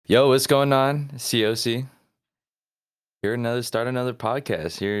Yo, what's going on? COC. Here start another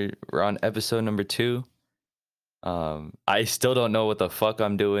podcast. Here we're on episode number 2. I still don't know what the fuck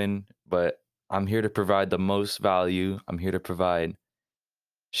I'm doing, but I'm here to provide the most value. I'm here to provide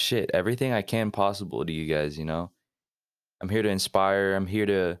everything I can possible to you guys. I'm here to inspire. I'm here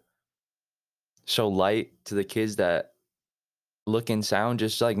to show light to the kids that look and sound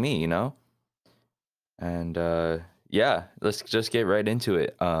just like me. And yeah, let's just get right into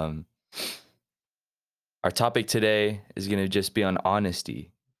it. Our topic today is going to just be on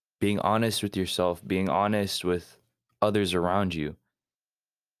honesty, being honest with yourself, being honest with others around you.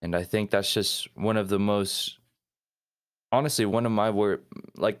 And I think that's just one of the most, honestly, one of my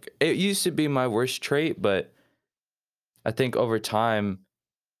like it used to be my worst trait, but I think over time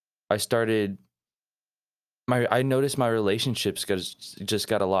I started, I noticed my relationships just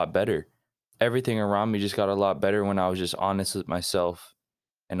got a lot better. Everything around me just got a lot better when I was just honest with myself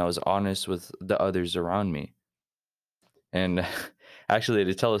and I was honest with the others around me. And actually,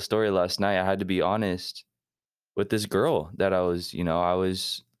 to tell a story last night, I had to be honest with this girl that I was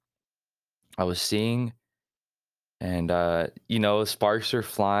seeing, and sparks were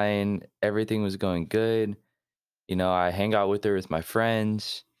flying, everything was going good. I hang out with her with my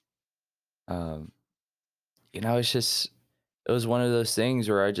friends. Um, it's just it was one of those things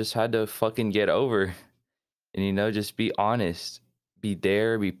where I just had to fucking get over and just be honest, be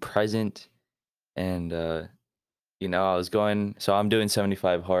there, be present. And I was going so I'm doing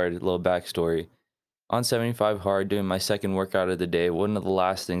 75 hard, a little backstory. On 75 hard, doing my second workout of the day, one of the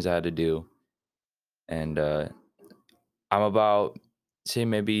last things I had to do. And I'm about, say,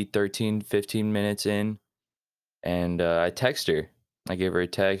 maybe 13, 15 minutes in. And I text her. I gave her a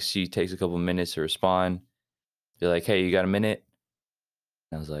text. She takes a couple minutes to respond. Be like, hey, you got a minute?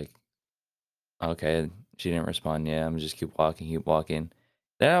 And I was like, okay. She didn't respond. Yeah, I'm just keep walking, keep walking.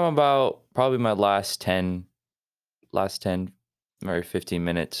 Then I'm about probably my last 10 or 15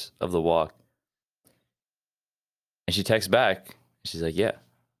 minutes of the walk. And she texts back. She's like, yeah.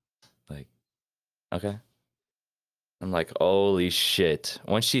 Like, okay. I'm like, holy shit.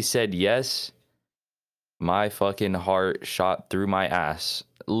 Once she said yes, my fucking heart shot through my ass.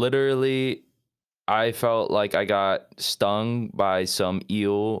 Literally, I felt like I got stung by some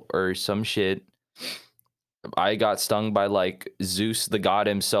eel or some shit. I got stung by like Zeus, the god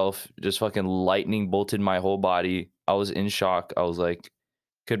himself, just fucking lightning bolted my whole body. I was in shock. I was like,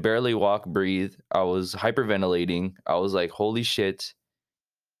 could barely walk, breathe. I was hyperventilating. I was like, holy shit.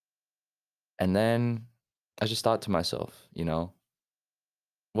 And then I just thought to myself,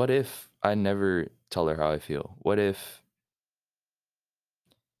 what if I never tell her how I feel? What if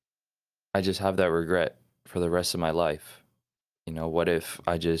I just have that regret for the rest of my life? What if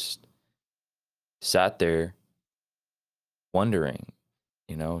I just sat there wondering,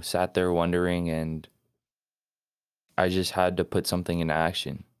 sat there wondering and I just had to put something into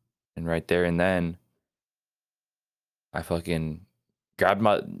action. And right there and then I fucking grabbed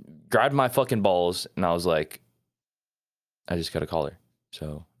my fucking balls and I was like, I just gotta call her.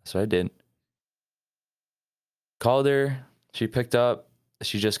 So that's what I did. Called her. She picked up.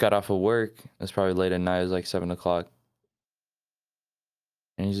 She just got off of work. It was probably late at night. It was like 7 o'clock.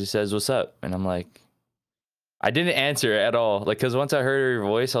 And she says, what's up? And I'm like, I didn't answer at all. Like, cause once I heard her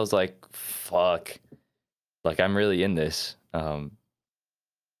voice, I was like, fuck. Like, I'm really in this.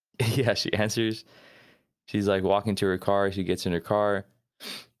 Yeah, she answers. She's like walking to her car. She gets in her car.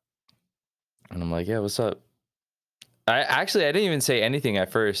 And I'm like, yeah, what's up? I didn't even say anything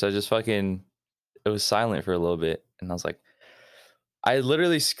at first. I just fucking, it was silent for a little bit. And I was like, I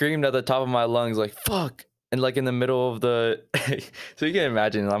literally screamed at the top of my lungs, like, fuck. And like in the middle of the, so you can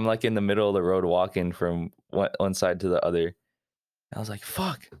imagine, I'm like in the middle of the road walking from one side to the other. And I was like,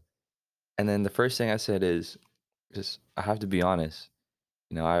 fuck. And then the first thing I said is, just, I have to be honest.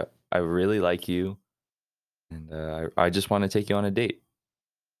 I really like you. And I just want to take you on a date.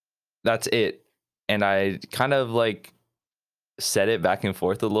 That's it. And I kind of like said it back and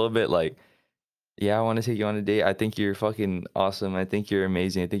forth a little bit, like, yeah, I want to take you on a date. I think you're fucking awesome. I think you're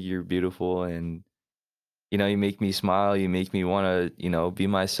amazing. I think you're beautiful. And, you make me smile. You make me want to, be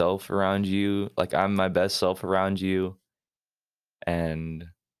myself around you. Like I'm my best self around you. And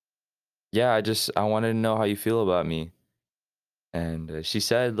yeah, I wanted to know how you feel about me. And she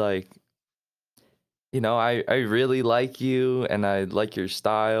said, like, I really like you and I like your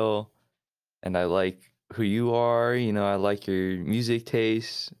style and I like who you are. I like your music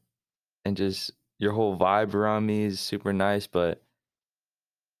taste and just your whole vibe around me is super nice. But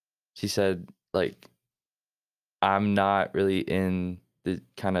she said, like, I'm not really in the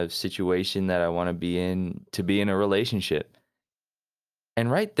kind of situation that I want to be in a relationship. And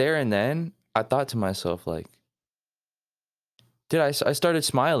right there and then, I thought to myself, like, I started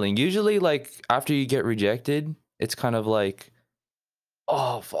smiling. Usually, like, after you get rejected, it's kind of like,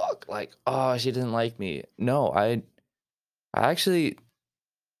 oh, fuck. Like, oh, she didn't like me. No, I actually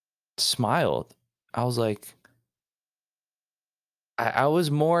smiled. I was like, I was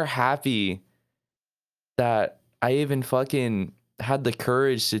more happy that I even fucking had the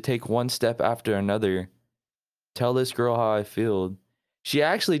courage to take one step after another, tell this girl how I feel. She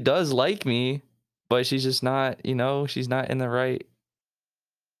actually does like me, but she's just not, she's not in the right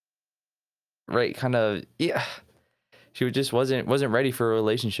kind of, yeah. She just wasn't ready for a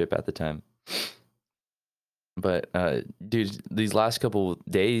relationship at the time. But dude, these last couple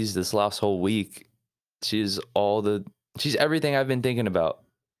days, this last whole week, she's she's everything I've been thinking about.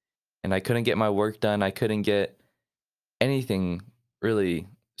 And I couldn't get my work done. I couldn't get anything really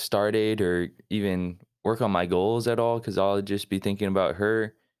started or even work on my goals at all because I'll just be thinking about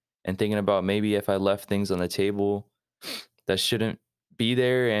her and thinking about maybe if I left things on the table that shouldn't be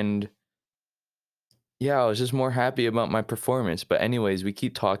there. And yeah, I was just more happy about my performance. But, anyways, we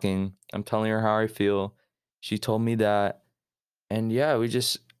keep talking. I'm telling her how I feel. She told me that. And yeah,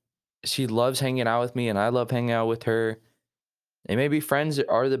 she loves hanging out with me and I love hanging out with her. And maybe friends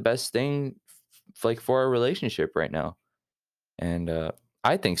are the best thing like for a relationship right now. And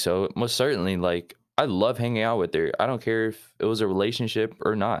I think so. Most certainly, like, I love hanging out with her. I don't care if it was a relationship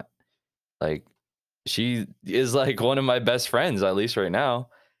or not. Like, she is like one of my best friends, at least right now.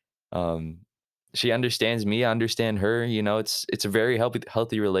 Um, she understands me, I understand her. It's a very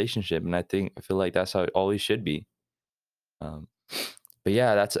healthy relationship, and I feel like that's how it always should be. Um, but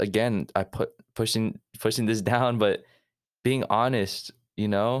yeah, that's again, I put pushing this down, but being honest,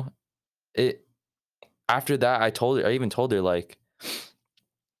 it after that, I even told her like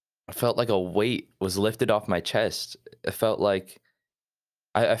I felt like a weight was lifted off my chest. It felt like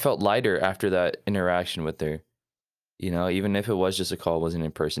I felt lighter after that interaction with her. Even if it was just a call, wasn't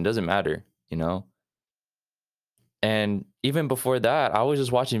in person, doesn't matter. And even before that, I was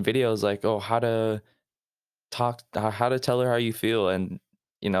just watching videos like, oh, how to tell her how you feel, and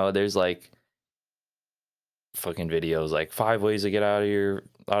there's like fucking videos like 5 ways to get out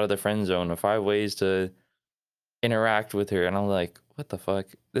of the friend zone, or 5 ways to interact with her, and I'm like, what the fuck?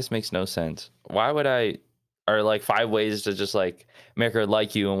 This makes no sense. Why would I? Or like 5 ways to just like make her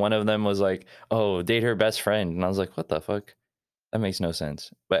like you, and one of them was like, oh, date her best friend, and I was like, what the fuck? That makes no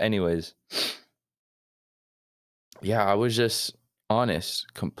sense. But anyways, yeah, I was just honest,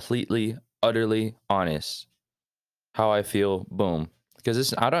 completely, utterly honest. How I feel, boom.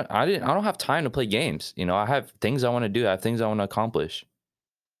 Because I don't have time to play games. I have things I want to do. I have things I want to accomplish.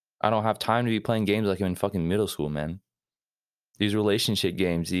 I don't have time to be playing games like I'm in fucking middle school, man. These relationship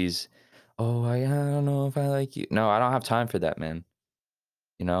games, oh, I don't know if I like you. No, I don't have time for that, man.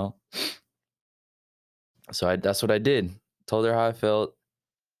 You know? So that's what I did. Told her how I felt.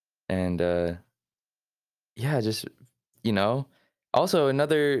 And yeah, just, you know. Also,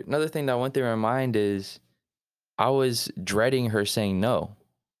 another thing that went through my mind is I was dreading her saying no,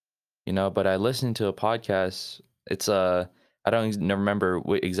 but I listened to a podcast. It's I don't remember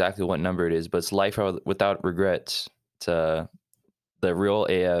exactly what number it is, but it's Life Without Regrets. It's the Real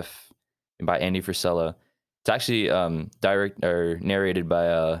AF by Andy Frisella. It's actually direct or narrated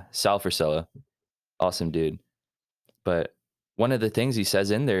by Sal Frisella. Awesome dude. But one of the things he says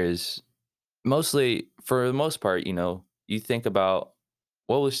in there is mostly, for the most part, you think about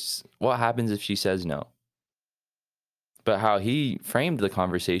what happens if she says no. But how he framed the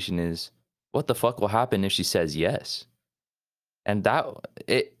conversation is, what the fuck will happen if she says yes? And I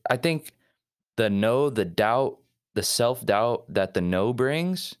think the no, the doubt, the self doubt that the no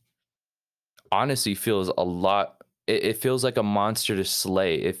brings honestly feels a lot. It feels like a monster to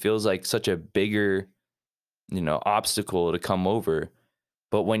slay. It feels like such a bigger, obstacle to come over.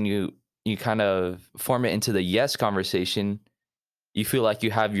 But when you kind of form it into the yes conversation, you feel like you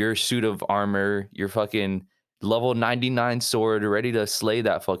have your suit of armor, your fucking level 99 sword ready to slay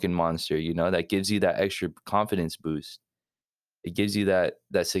that fucking monster, that gives you that extra confidence boost. It gives you that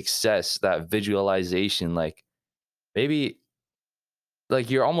success, that visualization, like maybe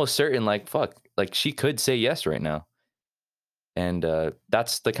like you're almost certain like fuck, like she could say yes right now. And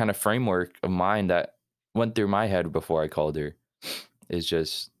that's the kind of framework of mind that went through my head before I called her. Is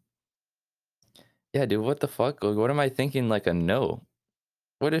just, yeah, dude, what the fuck? Like, what am I thinking like a no?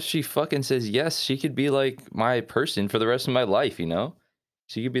 What if she fucking says yes? She could be like my person for the rest of my life.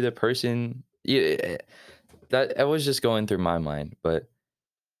 She could be the person. Yeah, that was just going through my mind. But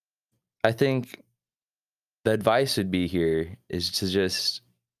I think the advice would be here is to just,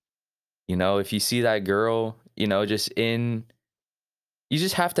 if you see that girl, just You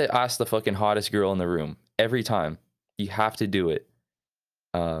just have to ask the fucking hottest girl in the room every time. You have to do it.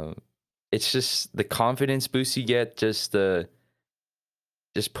 Uh, it's just the confidence boost you get, just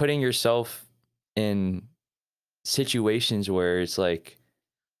putting yourself in situations where it's like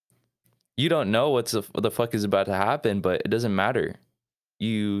you don't know what the fuck is about to happen, but it doesn't matter.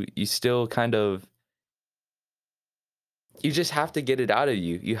 You still kind of you just have to get it out of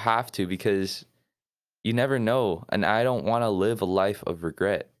you. You have to because you never know. And I don't want to live a life of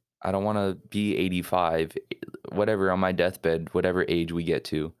regret. I don't want to be 85, whatever, on my deathbed, whatever age we get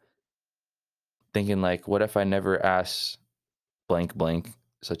to, thinking like, what if I never asked blank blank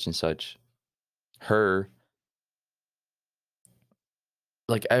such and such her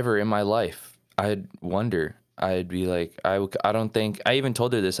like ever in my life? I'd wonder. I'd be like, I don't think I even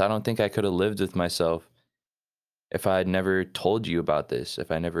told her this. I don't think I could have lived with myself if I had never told you about this, if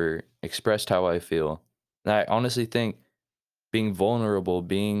I never expressed how I feel. And I honestly think being vulnerable,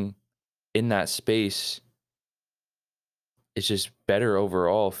 being in that space is just better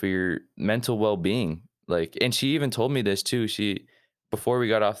overall for your mental well-being. Like, and she even told me this too. She, before we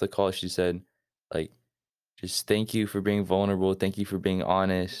got off the call, she said, like, just thank you for being vulnerable. Thank you for being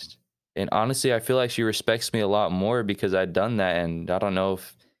honest. And honestly, I feel like she respects me a lot more because I'd done that. And I don't know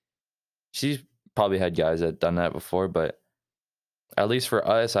if she's probably had guys that done that before, but at least for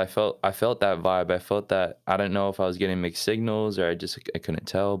us, I felt that vibe. I felt that. I don't know if I was getting mixed signals or I couldn't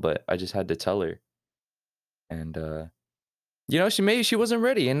tell, but I just had to tell her. And she wasn't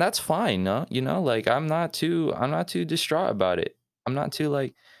ready, and that's fine, no? Like I'm not too distraught about it. I'm not too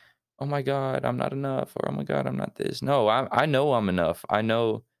like, "Oh my god, I'm not enough," or "Oh my god, I'm not this." No, I know I'm enough. I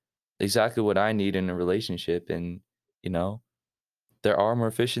know exactly what I need in a relationship, and you know, there are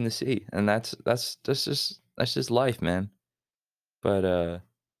more fish in the sea, and that's just life, man. But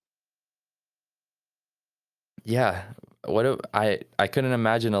yeah, I couldn't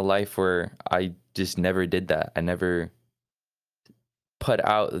imagine a life where I just never did that. I never put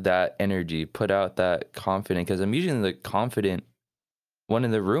out that energy, put out that confident because I'm usually the confident one in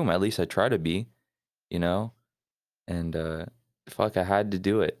the room. At least I try to be, you know? And fuck, I had to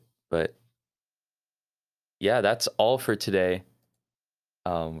do it. But yeah, that's all for today.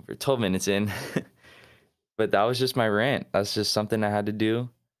 We're 12 minutes in. But that was just my rant. That's just something I had to do.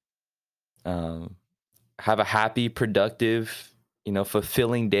 Um have a happy, productive,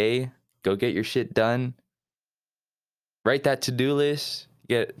 fulfilling day. Go get your shit done. Write that to-do list.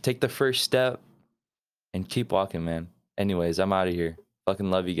 Take the first step and keep walking, man. Anyways, I'm out of here.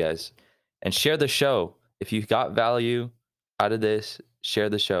 Fucking love you guys. And share the show. If you got value out of this, share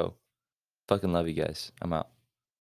the show. Fucking love you guys. I'm out.